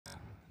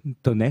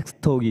The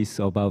next talk is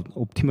about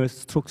optimal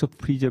structure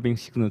preserving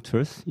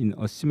signatures in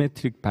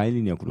asymmetric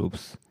bilinear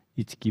groups.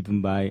 It's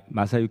given by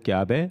Masayuki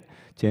Abe,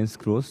 Jens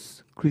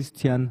Gross,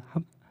 Christian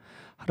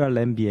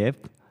Haralambiev,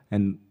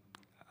 and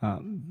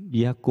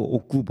Miyako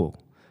Okubo.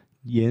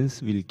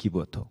 Jens will give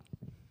a talk.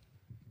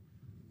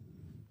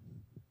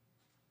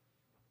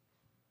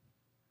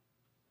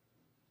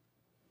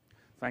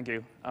 Thank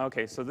you.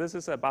 Okay, so this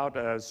is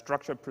about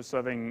structure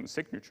preserving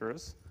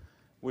signatures,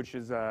 which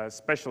is a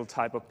special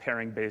type of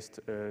pairing-based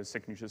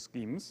signature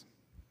schemes.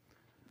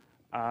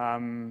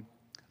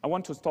 I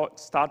want to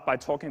start by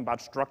talking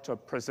about structure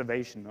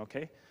preservation,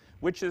 okay?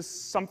 Which is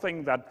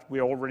something that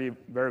we're already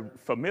very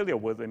familiar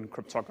with in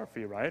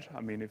cryptography, right?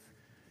 I mean, if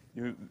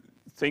you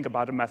think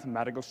about a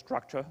mathematical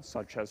structure,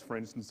 such as, for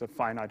instance, a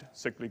finite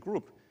cyclic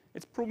group,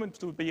 it's proven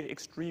to be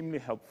extremely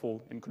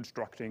helpful in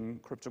constructing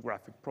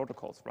cryptographic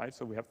protocols, right?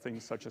 So we have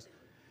things such as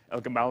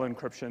Elgamal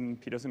encryption,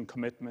 Peterson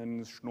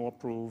commitments, Schnorr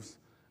proofs,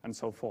 and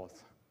so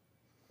forth,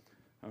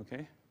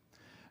 okay?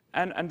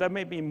 And there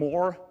may be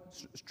more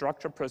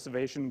structure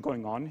preservation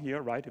going on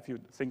here, right? If you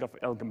think of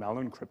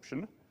Elgamal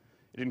encryption,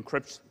 it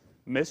encrypts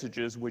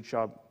messages which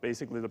are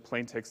basically the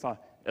plain text are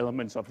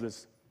elements of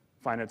this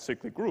finite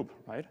cyclic group,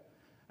 right?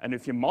 And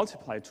if you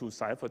multiply two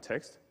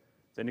ciphertext,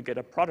 then you get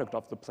a product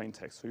of the plain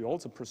text. So you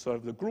also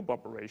preserve the group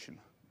operation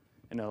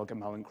in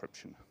Elgamal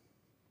encryption.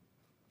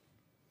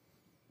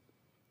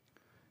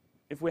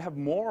 If we have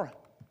more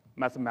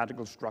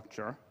mathematical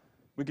structure,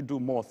 we can do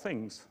more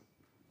things.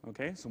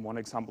 Okay, so one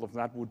example of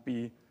that would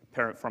be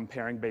from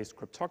pairing-based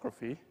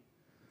cryptography,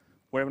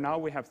 where now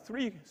we have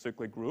three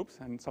cyclic groups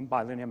and some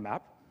bilinear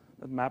map.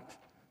 That map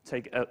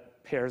take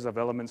pairs of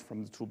elements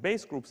from the two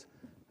base groups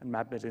and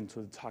map it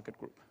into the target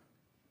group.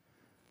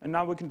 And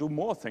now we can do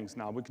more things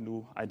now. We can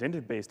do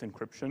identity-based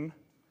encryption.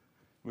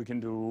 We can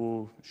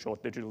do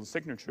short digital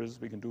signatures.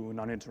 We can do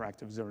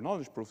non-interactive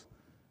zero-knowledge proofs,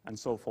 and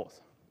so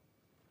forth,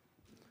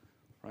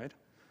 right?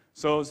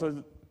 So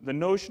the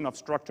notion of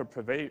structure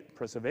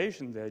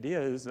preservation, the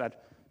idea is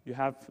that you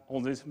have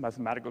all these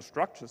mathematical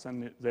structures,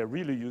 and they're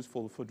really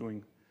useful for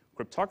doing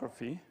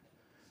cryptography.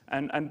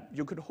 And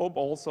you could hope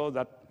also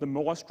that the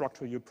more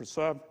structure you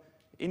preserve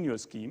in your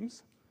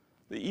schemes,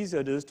 the easier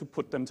it is to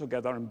put them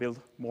together and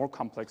build more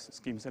complex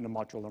schemes in a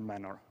modular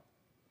manner.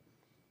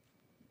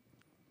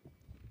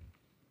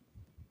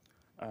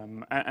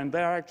 And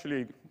there are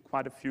actually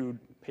quite a few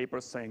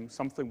papers saying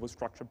something with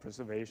structure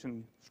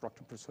preservation,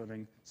 structure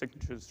preserving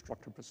signatures,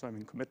 structure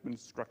preserving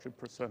commitments, structure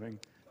preserving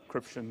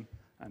encryption,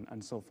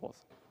 and so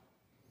forth.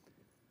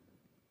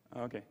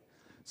 Okay,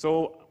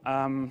 so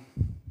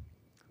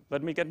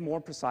let me get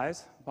more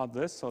precise about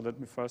this. So let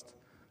me first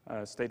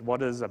state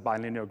what is a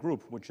bilinear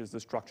group, which is the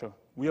structure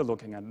we are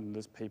looking at in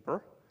this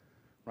paper,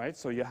 right?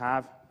 So you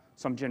have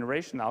some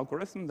generation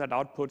algorithm that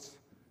outputs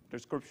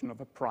description of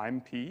a prime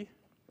P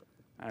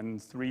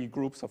and three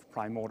groups of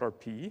prime order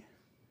P,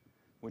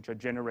 which are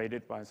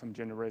generated by some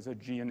generator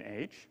G and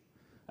H.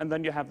 And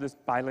then you have this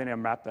bilinear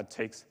map that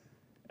takes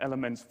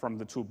elements from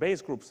the two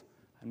base groups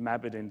and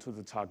map it into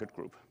the target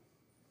group.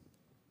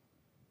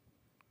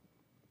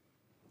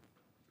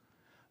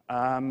 There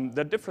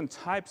are different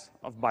types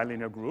of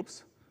bilinear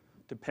groups,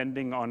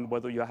 depending on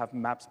whether you have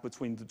maps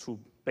between the two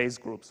base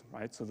groups,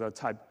 right? So there are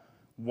type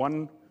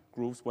 1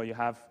 groups where you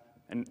have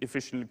an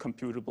efficiently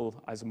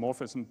computable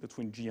isomorphism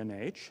between G and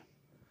H.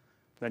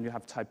 Then you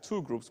have type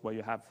 2 groups where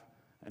you have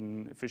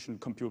an efficient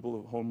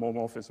computable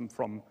homomorphism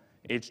from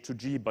H to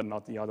G, but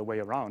not the other way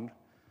around.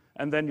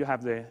 And then you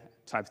have the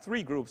type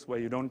 3 groups where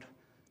you don't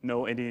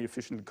know any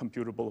efficiently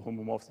computable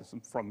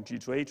homomorphism from G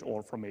to H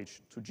or from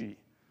H to G.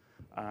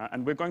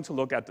 And we're going to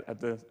look at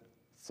the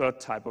third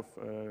type of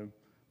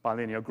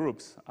bilinear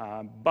groups,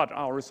 but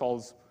our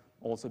results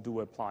also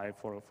do apply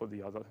for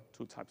the other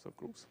two types of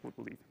groups, we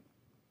believe.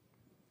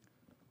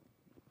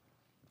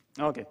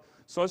 Okay,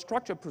 so a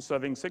structure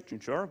preserving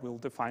signature we'll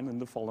define in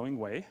the following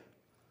way.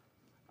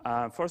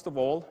 First of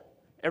all,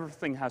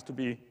 everything has to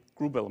be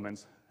group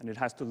elements, and it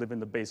has to live in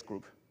the base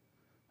group.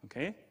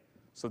 Okay,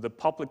 so the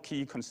public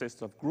key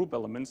consists of group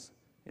elements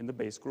in the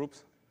base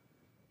groups.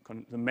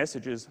 The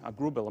messages are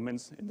group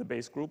elements in the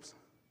base groups.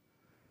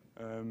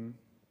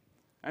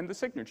 And the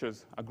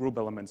signatures are group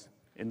elements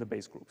in the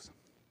base groups.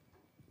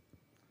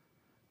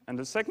 And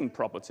the second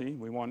property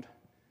we want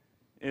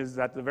is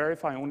that the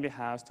verifier only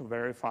has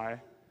to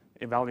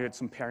evaluate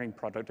some pairing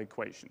product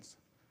equations.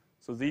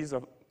 So these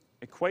are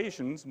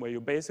equations where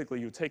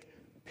you take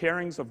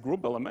pairings of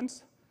group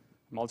elements,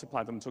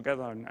 multiply them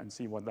together, and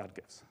see what that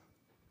gives.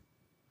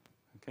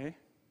 Okay?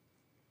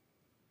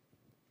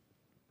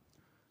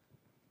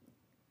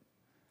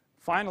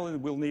 Finally,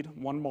 we'll need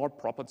one more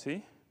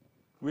property.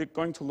 We're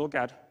going to look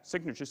at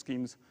signature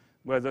schemes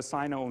where the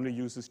signer only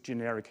uses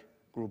generic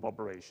group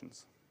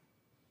operations.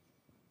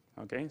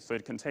 Okay, so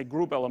it can take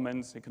group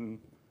elements, it can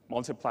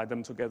multiply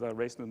them together,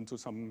 raise them to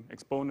some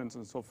exponents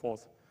and so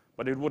forth,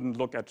 but it wouldn't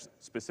look at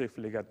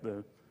specifically at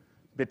the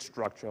bit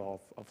structure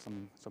of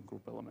some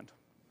group element.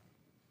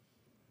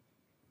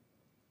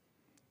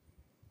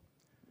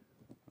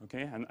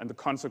 Okay, and the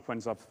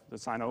consequence of the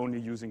signer only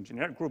using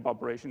generic group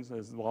operations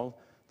is, well,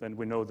 then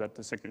we know that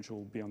the signature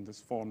will be on this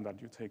form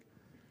that you take,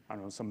 I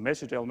don't know, some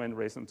message element,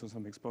 raise them to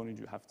some exponent,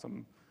 you have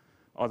some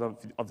other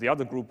of the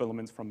other group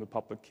elements from the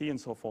public key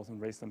and so forth, and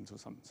raise them to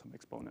some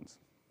exponents.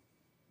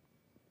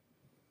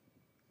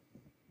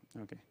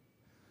 Okay.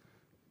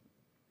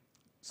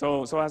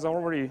 So as I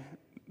already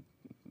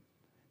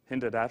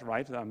hinted at,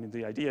 right, I mean,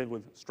 the idea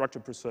with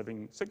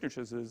structure-preserving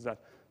signatures is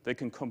that they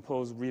can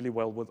compose really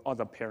well with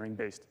other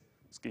pairing-based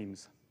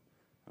schemes,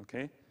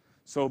 okay?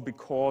 So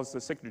because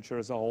the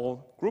signatures are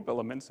all group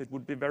elements, it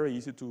would be very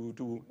easy to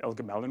do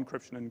LGML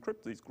encryption and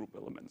encrypt these group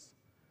elements.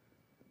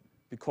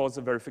 Because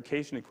the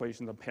verification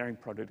equation, the pairing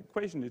product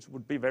equation, it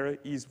would be very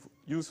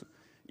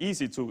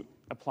easy to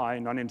apply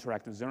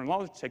non-interactive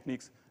zero-knowledge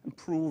techniques and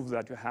prove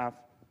that you have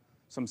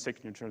some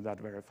signature that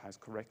verifies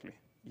correctly,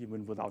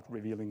 even without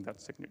revealing that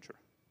signature.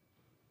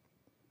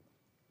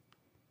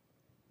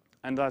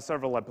 And there are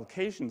several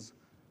applications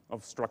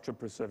of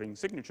structure-preserving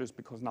signatures,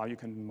 because now you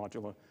can, in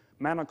modular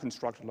manner,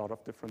 construct a lot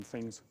of different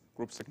things,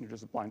 group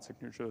signatures, blind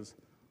signatures,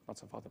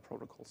 lots of other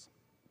protocols.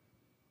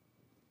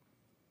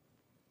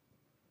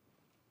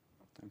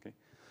 Okay.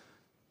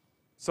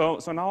 So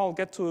now I'll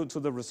get to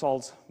the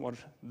results, what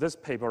this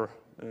paper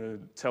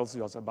tells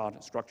us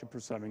about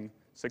structure-preserving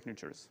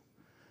signatures.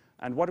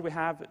 And what we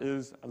have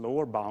is a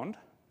lower bound,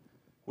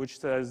 which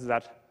says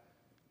that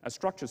a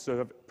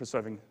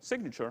structure-preserving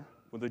signature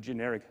with a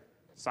generic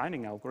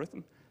signing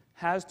algorithm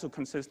has to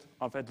consist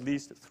of at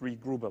least 3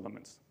 group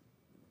elements.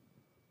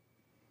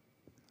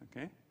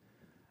 Okay?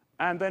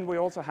 And then we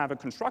also have a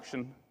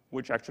construction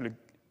which actually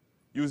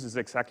uses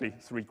exactly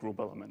 3 group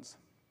elements.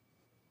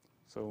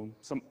 So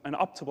an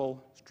optimal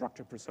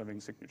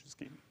structure-preserving signature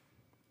scheme.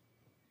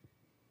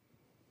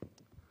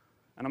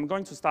 And I'm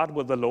going to start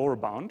with the lower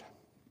bound.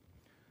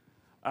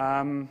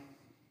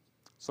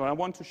 So I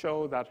want to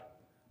show that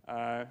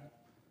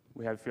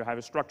if you have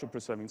a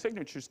structure-preserving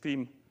signature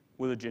scheme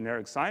with a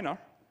generic signer,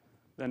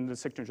 then the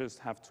signatures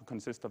have to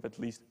consist of at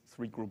least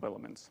 3 group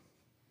elements.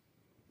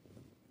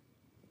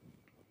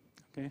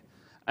 Okay?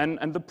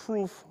 And the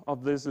proof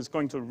of this is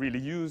going to really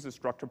use the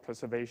structure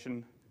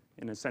preservation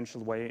in an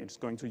essential way. It's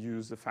going to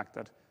use the fact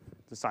that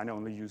the signer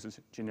only uses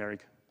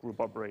generic group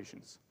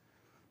operations.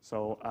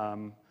 So,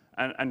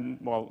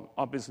 well,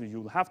 obviously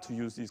you'll have to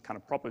use these kind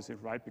of properties,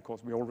 right?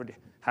 Because we already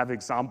have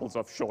examples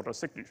of shorter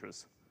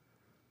signatures,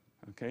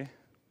 okay?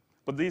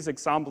 But these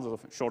examples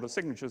of shorter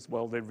signatures,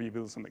 well, they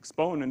reveal some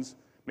exponents.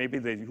 Maybe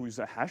they use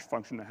a hash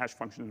function. A hash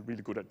function is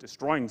really good at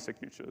destroying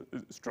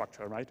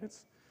structure, right?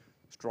 It's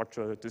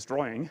structure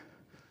destroying,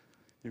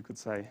 you could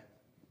say,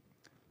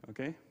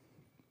 okay?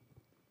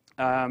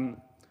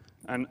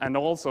 And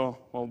also,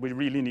 well, we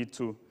really need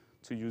to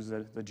use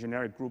the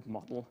generic group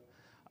model.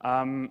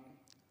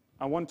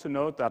 I want to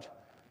note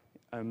that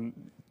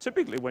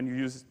typically when you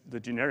use the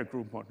generic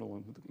group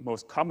model, the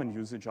most common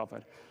usage of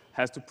it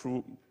has to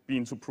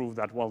prove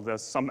that, well,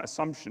 there's some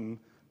assumption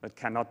that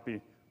cannot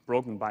be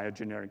broken by a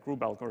generic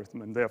group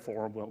algorithm, and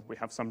therefore, well, we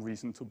have some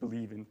reason to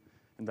believe in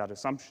that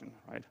assumption,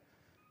 right?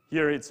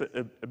 Here it's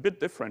a bit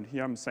different.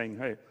 Here I'm saying,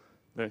 hey,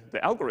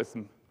 the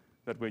algorithm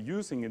that we're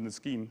using in the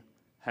scheme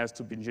has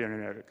to be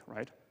generic,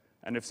 right?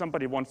 And if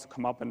somebody wants to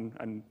come up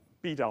and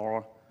beat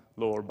our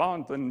lower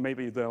bound, then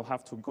maybe they'll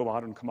have to go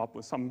out and come up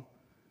with some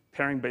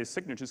pairing-based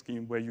signature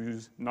scheme where you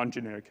use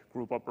non-generic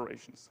group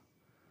operations.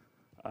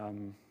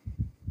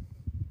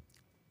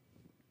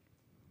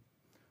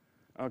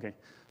 Okay,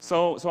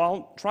 so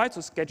I'll try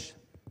to sketch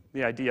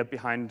the idea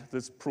behind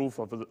this proof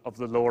of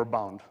the lower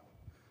bound,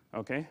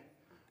 okay?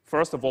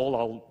 First of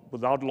all,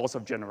 without loss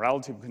of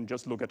generality, we can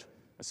just look at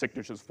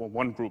signatures for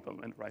one group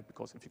element, right?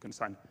 Because if you can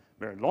sign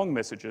very long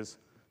messages,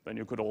 then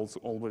you could also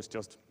always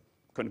just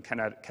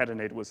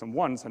concatenate with some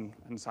ones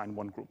and sign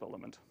one group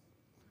element.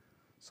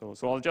 So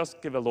I'll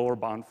just give a lower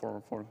bound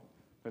for,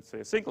 let's say,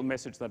 a single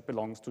message that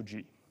belongs to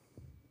G.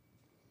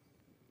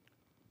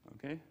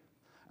 Okay?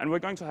 And we're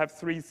going to have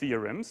 3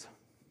 theorems,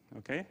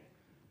 okay?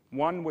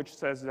 One which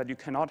says that you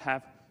cannot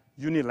have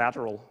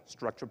unilateral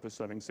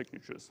structure-preserving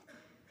signatures.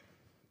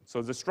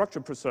 So the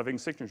structure-preserving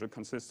signature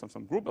consists of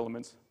some group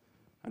elements,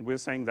 and we're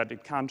saying that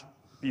it can't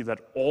be that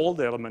all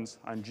the elements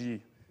are in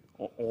G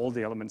or all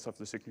the elements of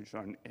the signature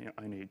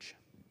are in H.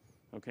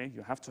 Okay?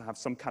 You have to have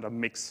some kind of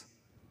mix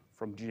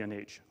from G and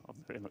H of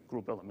the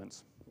group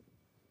elements.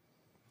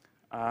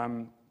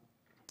 And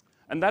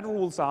that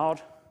rules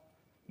out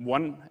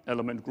one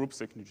element group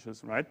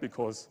signatures, right?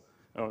 Because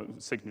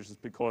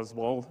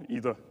well,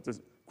 either the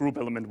group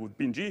element would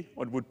be in G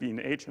or it would be in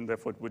H, and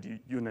therefore it would be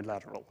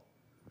unilateral.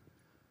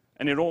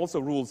 And it also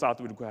rules out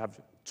that we could have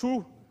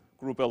 2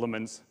 group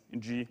elements in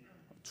G,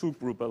 2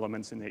 group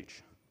elements in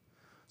H.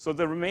 So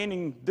the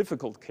remaining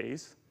difficult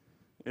case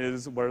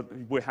is where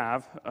we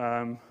have,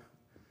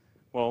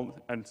 well,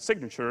 a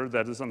signature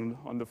that is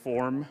on the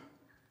form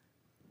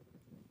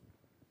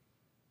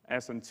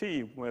S and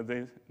T,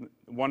 where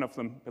one of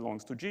them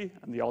belongs to G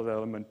and the other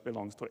element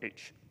belongs to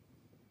H.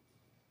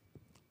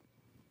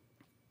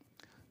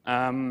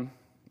 And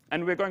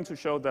we're going to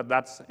show that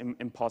that's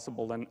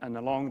impossible, and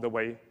along the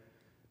way,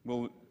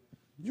 we'll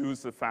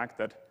use the fact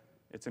that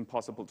it's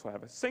impossible to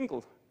have a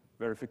single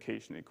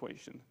verification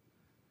equation.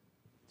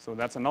 So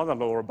that's another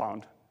lower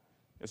bound.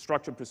 A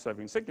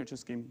structure-preserving signature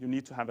scheme, you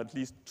need to have at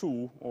least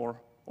 2 or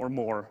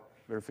more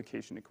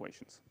verification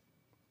equations.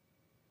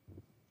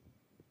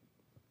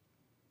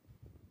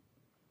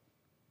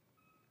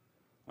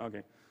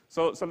 Okay,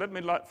 so let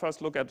me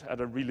first look at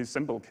a really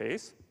simple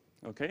case,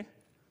 okay,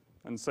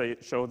 and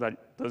show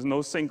that there's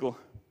no single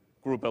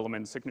group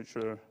element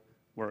signature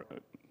where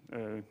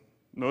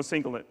no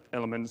single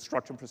element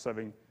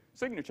structure-preserving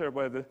signature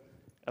where the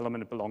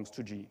element belongs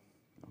to G,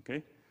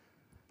 okay?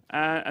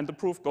 And the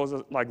proof goes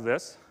like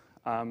this.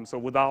 So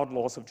without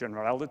loss of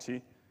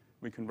generality,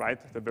 we can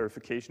write the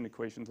verification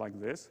equations like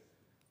this,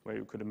 where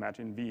you could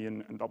imagine V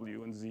and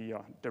W and Z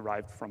are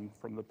derived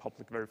from the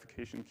public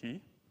verification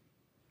key,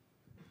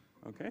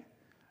 okay?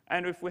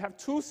 And if we have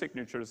 2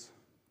 signatures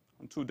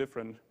on 2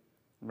 different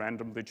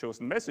randomly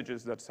chosen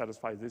messages that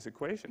satisfy this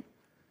equation,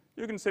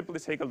 you can simply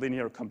take a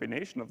linear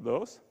combination of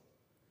those,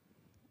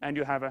 and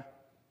you have a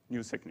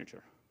new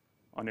signature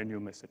on a new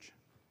message.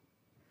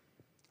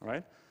 All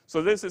right?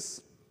 So this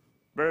is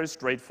very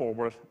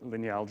straightforward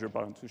linear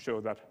algebra to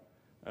show that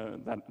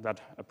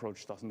that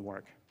approach doesn't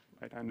work.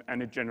 Right?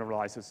 And it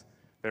generalizes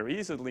very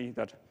easily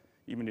that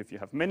even if you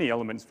have many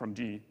elements from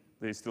G,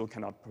 they still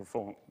cannot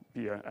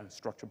be a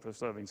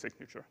structure-preserving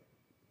signature.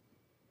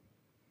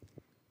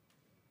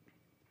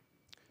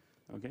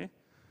 Okay?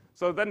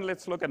 So then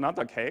let's look at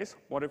another case.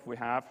 What if we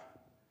have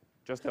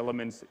just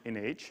elements in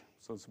H?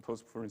 So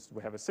suppose, for instance,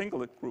 we have a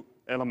single group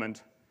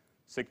element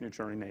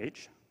signature in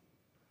H.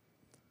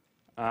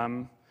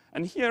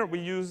 And here we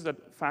use the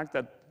fact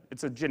that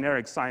it's a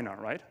generic signer,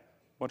 right?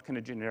 What can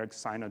a generic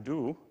signer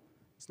do?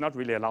 It's not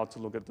really allowed to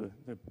look at the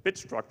bit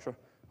structure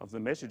of the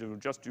message. It will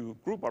just do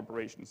group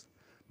operations.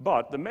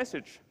 But the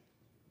message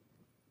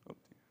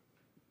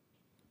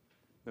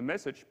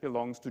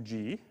belongs to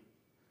G,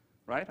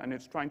 right? And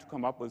it's trying to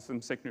come up with some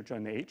signature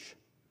in H.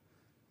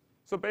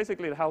 So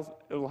basically, it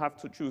will have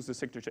to choose the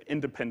signature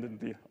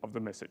independently of the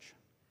message.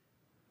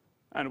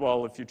 And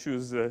well, if you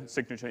choose the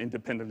signature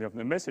independently of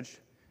the message,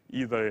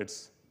 either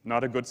it's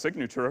not a good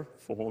signature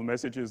for all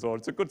messages, or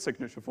it's a good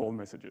signature for all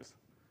messages.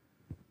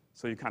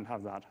 So you can't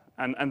have that.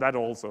 And that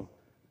also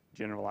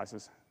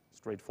generalizes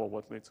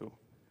straightforwardly to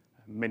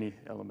many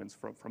elements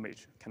from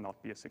H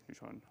cannot be a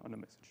signature on a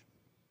message.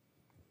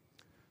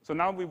 So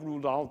now we've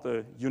ruled out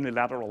the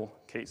unilateral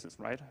cases,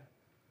 right?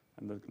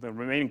 And the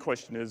remaining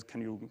question is,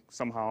 can you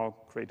somehow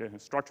create a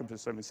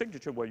structure-preserving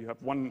signature where you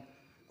have one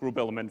group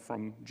element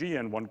from G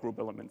and one group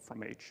element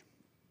from H?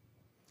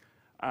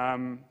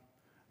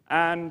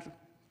 And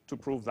to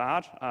prove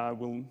that,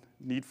 we'll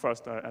need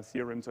first a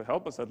theorem to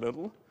help us a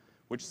little,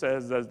 which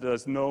says that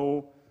there's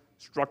no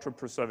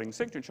structure-preserving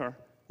signature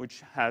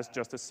which has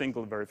just a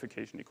single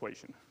verification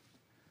equation.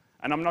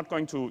 And I'm not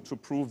going to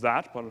prove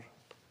that, but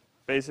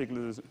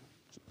basically the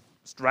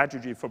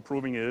strategy for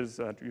proving is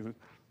that you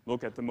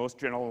look at the most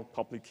general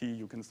public key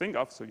you can think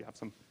of. So you have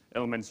some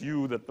elements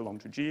U that belong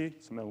to G,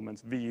 some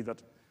elements V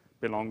that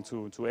belong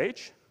to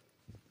H.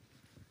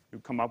 You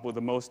come up with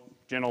the most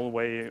general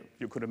way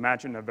you could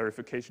imagine a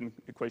verification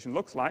equation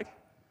looks like.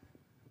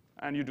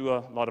 And you do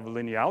a lot of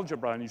linear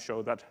algebra, and you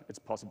show that it's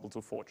possible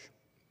to forge.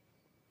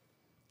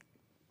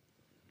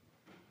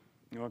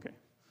 Okay.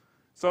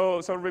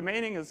 So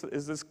remaining is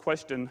this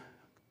question,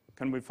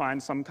 can we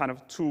find some kind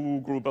of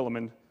 2-group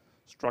element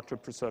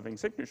structure-preserving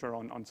signature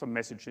on some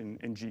message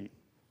in G?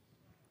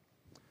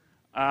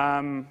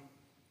 And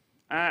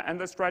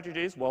the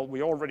strategy is, well,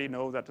 we already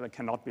know that it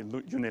cannot be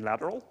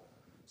unilateral.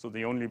 So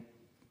the only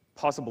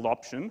possible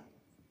option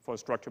for a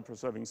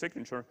structure-preserving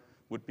signature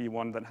would be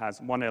one that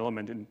has one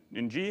element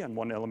in G and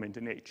one element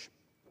in H.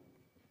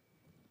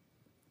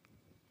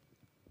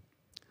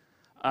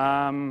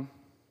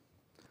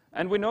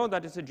 And we know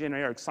that it's a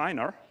generic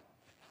signer,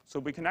 so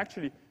we can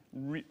actually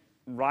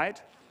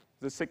write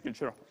the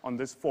signature on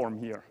this form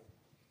here,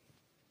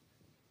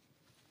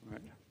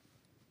 right?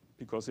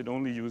 Because it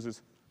only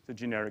uses the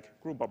generic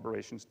group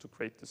operations to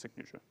create the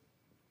signature.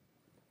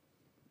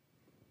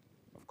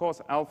 Of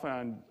course,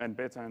 alpha and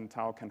beta and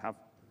tau can have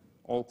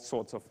all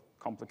sorts of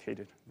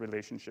complicated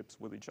relationships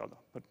with each other,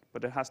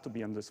 but it has to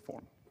be in this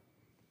form.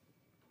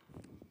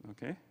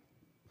 Okay?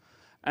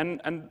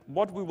 And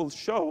what we will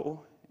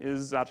show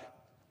is that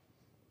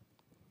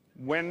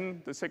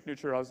when the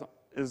signature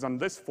is on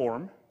this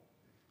form,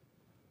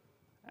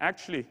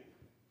 actually,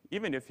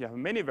 even if you have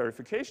many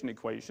verification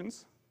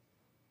equations,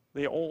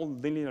 they are all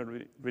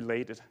linearly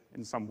related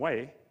in some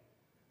way,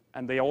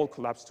 and they all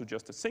collapse to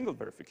just a single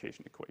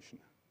verification equation.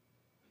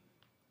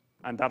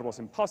 And that was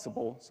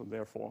impossible, so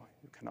therefore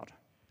you cannot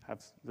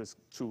have this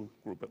two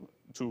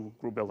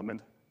group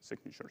element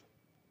signature.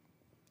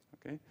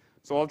 Okay?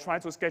 So I'll try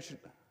to sketch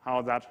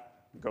how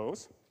that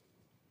goes.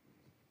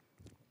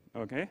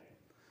 Okay?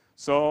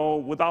 So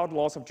without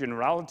loss of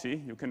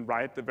generality, you can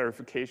write the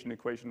verification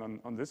equation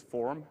on this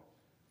form.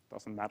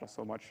 Doesn't matter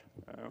so much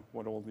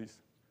what all these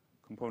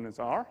components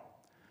are.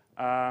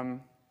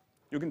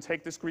 You can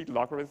take discrete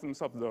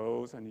logarithms of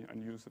those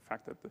and use the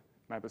fact that the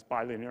map is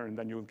bilinear, and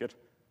then you'll get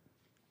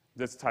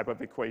this type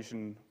of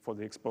equation for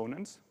the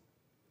exponents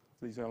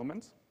of these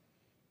elements.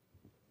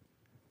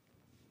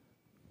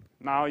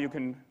 Now you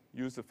can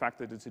use the fact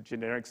that it's a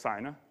generic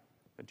signer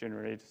that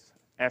generates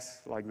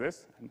S like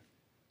this and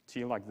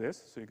T like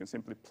this. So you can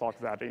simply plug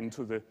that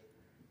into the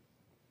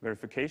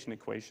verification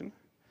equation.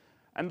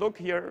 And look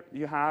here,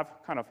 you have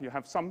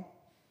some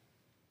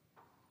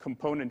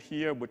component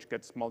here which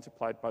gets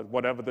multiplied by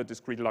whatever the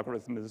discrete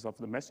logarithm is of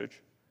the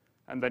message.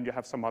 And then you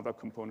have some other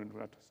component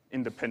that's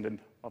independent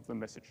of the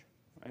message,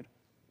 right?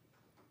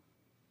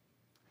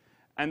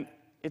 And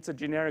it's a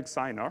generic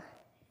signer.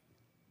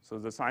 So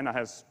the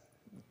signer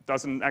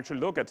doesn't actually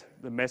look at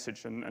the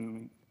message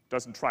and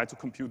doesn't try to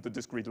compute the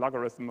discrete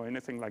logarithm or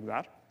anything like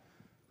that.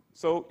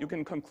 So you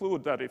can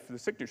conclude that if the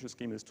signature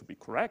scheme is to be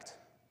correct,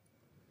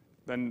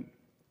 then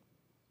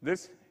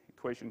this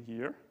equation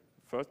here,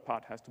 first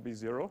part has to be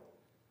 0,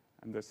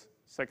 and this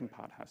second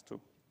part has to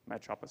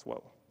match up as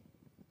well.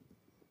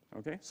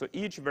 Okay, so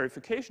each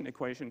verification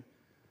equation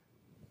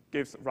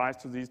gives rise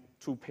to these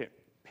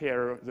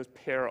this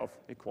pair of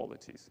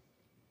equalities.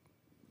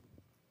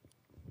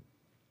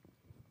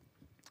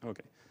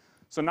 Okay,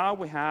 so now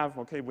we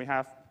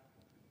have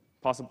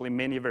possibly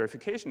many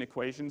verification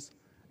equations,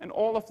 and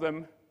all of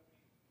them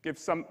give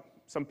some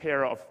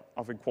pair of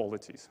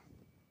equalities,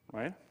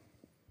 right?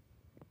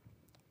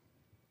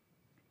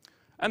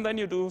 And then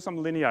you do some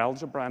linear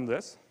algebra in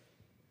this,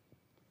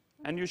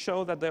 and you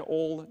show that they're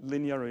all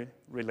linearly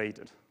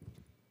related.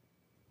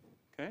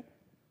 Okay?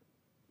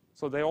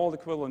 So they're all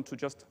equivalent to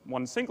just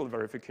one single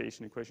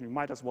verification equation. You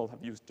might as well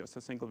have used just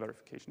a single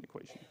verification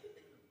equation.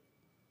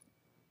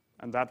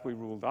 And that we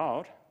ruled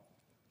out,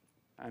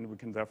 and we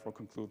can therefore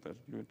conclude that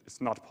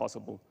it's not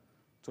possible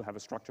to have a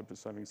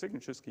structure-preserving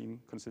signature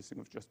scheme consisting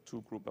of just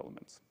two group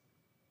elements.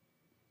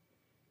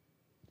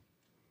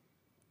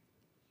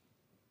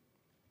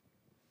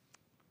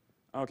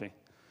 Okay,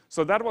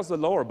 so that was the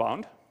lower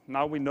bound.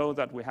 Now we know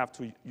that we have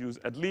to use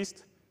at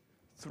least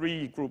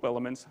 3 group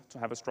elements to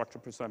have a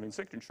structure-preserving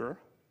signature.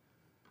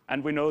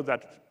 And we know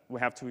that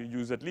we have to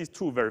use at least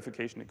 2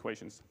 verification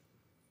equations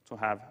to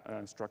have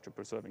a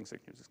structure-preserving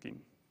signature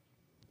scheme.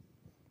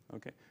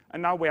 Okay,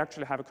 and now we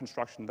actually have a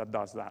construction that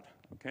does that.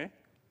 Okay,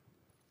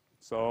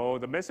 so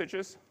the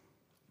messages,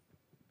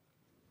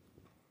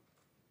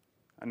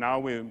 and now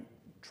we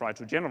try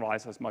to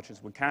generalize as much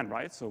as we can,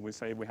 right? So we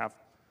say we have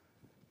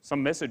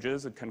some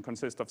messages that can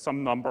consist of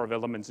some number of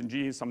elements in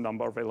G, some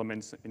number of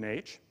elements in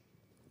H.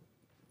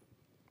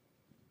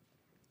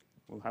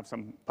 We'll have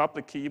some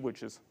public key,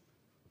 which is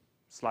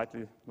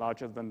slightly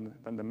larger than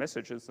the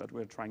messages that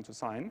we're trying to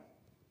sign.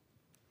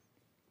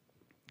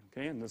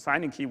 Okay, and the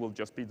signing key will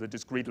just be the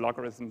discrete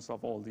logarithms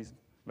of all these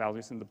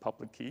values in the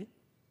public key.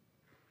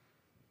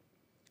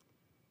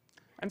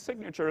 And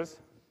signatures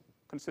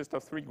consist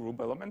of 3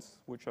 group elements,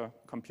 which are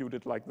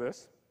computed like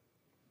this.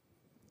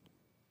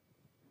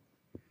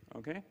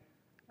 Okay,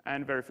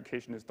 and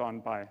verification is done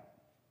by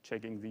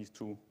checking these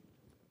 2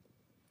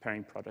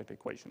 pairing product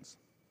equations.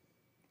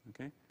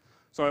 Okay,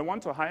 so I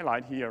want to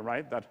highlight here,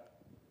 right, that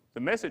the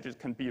messages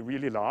can be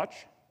really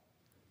large,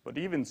 but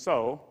even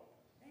so,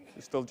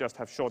 you still just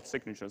have short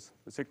signatures.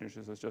 The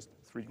signatures is just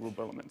 3 group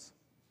elements.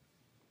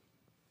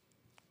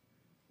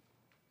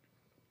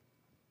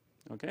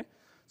 Okay,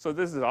 so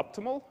this is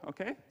optimal.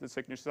 Okay, the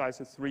signature size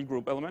is 3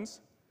 group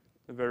elements.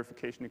 The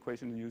verification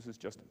equation uses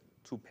just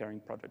 2 pairing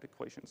product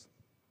equations.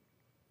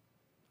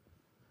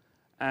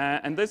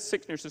 And this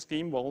signature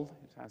scheme, well,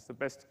 it has the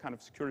best kind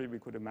of security we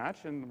could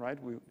imagine, right?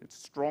 It's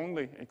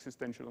strongly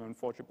existential and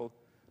enforceable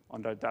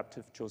under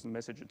adaptive chosen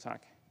message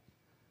attack.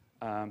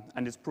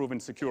 And it's proven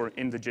secure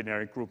in the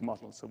generic group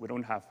model. So we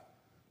don't have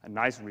a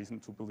nice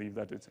reason to believe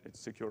that it's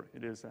secure.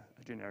 It is a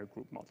generic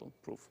group model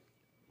proof.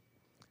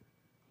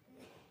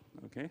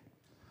 Okay.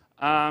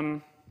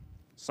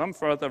 Some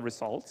further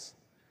results.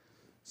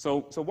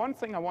 So one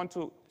thing I want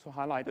to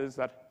highlight is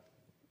that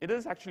it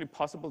is actually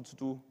possible to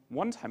do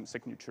one-time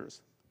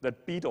signatures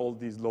that beat all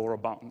these lower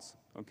bounds,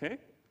 okay?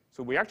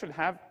 So we actually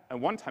have a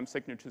one-time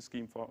signature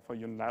scheme for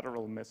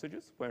unilateral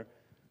messages where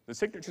the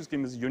signature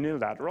scheme is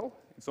unilateral.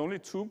 It's only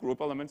 2 group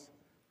elements,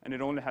 and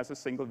it only has a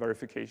single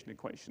verification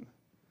equation,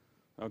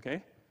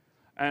 okay?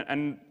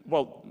 And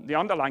well, the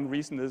underlying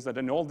reason is that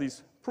in all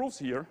these proofs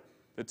here,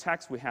 the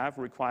attacks we have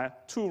require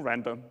 2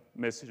 random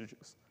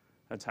messages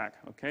attack,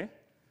 okay?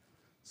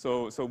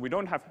 So we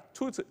don't have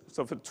so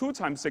for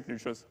 2-time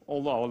signatures,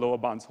 all our lower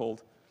bounds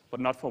hold, but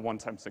not for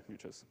 1-time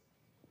signatures.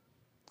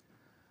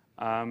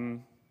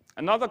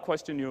 Another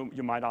question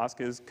you might ask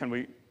is, can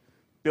we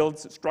build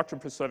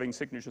structure-preserving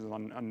signatures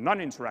on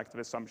non-interactive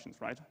assumptions,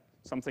 right?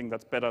 Something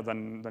that's better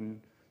than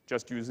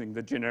just using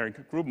the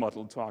generic group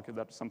model to argue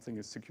that something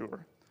is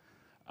secure.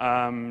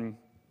 And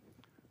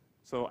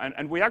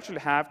we actually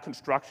have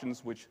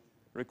constructions which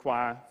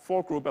require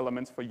 4 group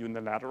elements for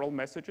unilateral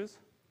messages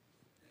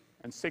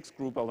and 6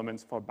 group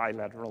elements for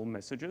bilateral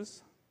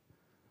messages.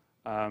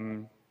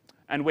 And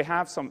we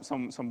have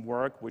some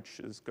work which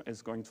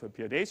is going to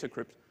appear at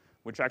Asymmetric,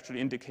 which actually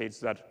indicates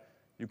that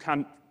you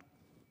can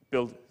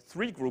build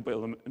 3 group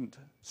element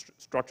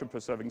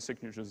structure-preserving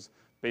signatures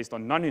based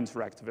on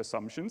non-interactive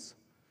assumptions.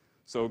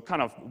 So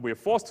kind of we're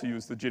forced to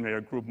use the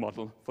generic group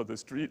model for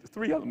this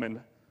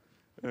three-element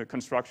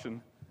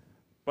construction.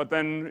 But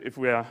then if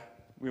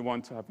we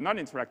want to have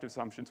non-interactive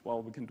assumptions,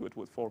 well, we can do it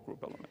with 4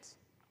 group elements.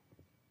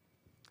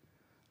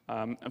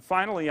 And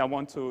finally, I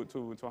want to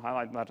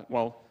highlight that,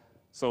 well,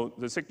 so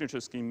the signature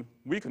scheme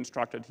we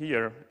constructed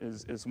here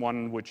is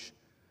one which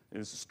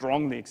is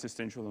strongly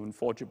existential and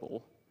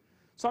forgeable.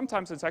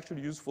 Sometimes it's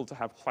actually useful to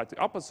have quite the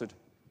opposite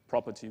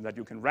property, that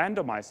you can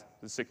randomize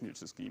the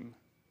signature scheme.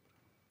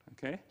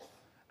 Okay?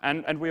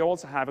 And we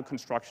also have a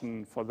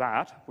construction for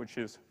that, which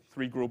is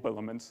 3 group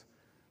elements.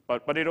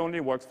 But it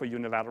only works for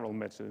unilateral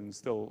messages, and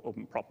still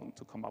open problem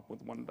to come up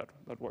with one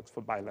that works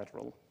for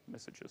bilateral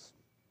messages.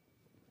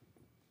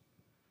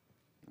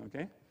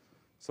 Okay?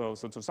 So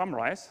to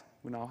summarize,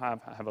 we now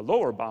have a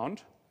lower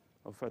bound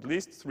of at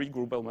least 3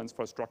 group elements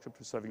for a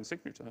structure-preserving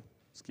signature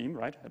scheme,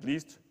 right? At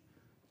least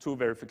 2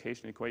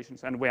 verification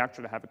equations, and we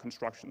actually have a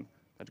construction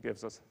that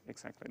gives us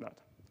exactly that.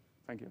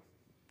 Thank you.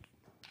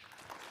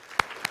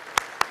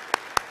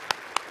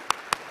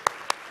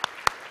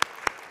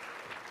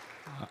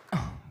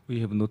 We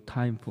have no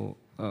time for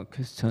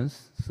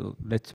questions, so let's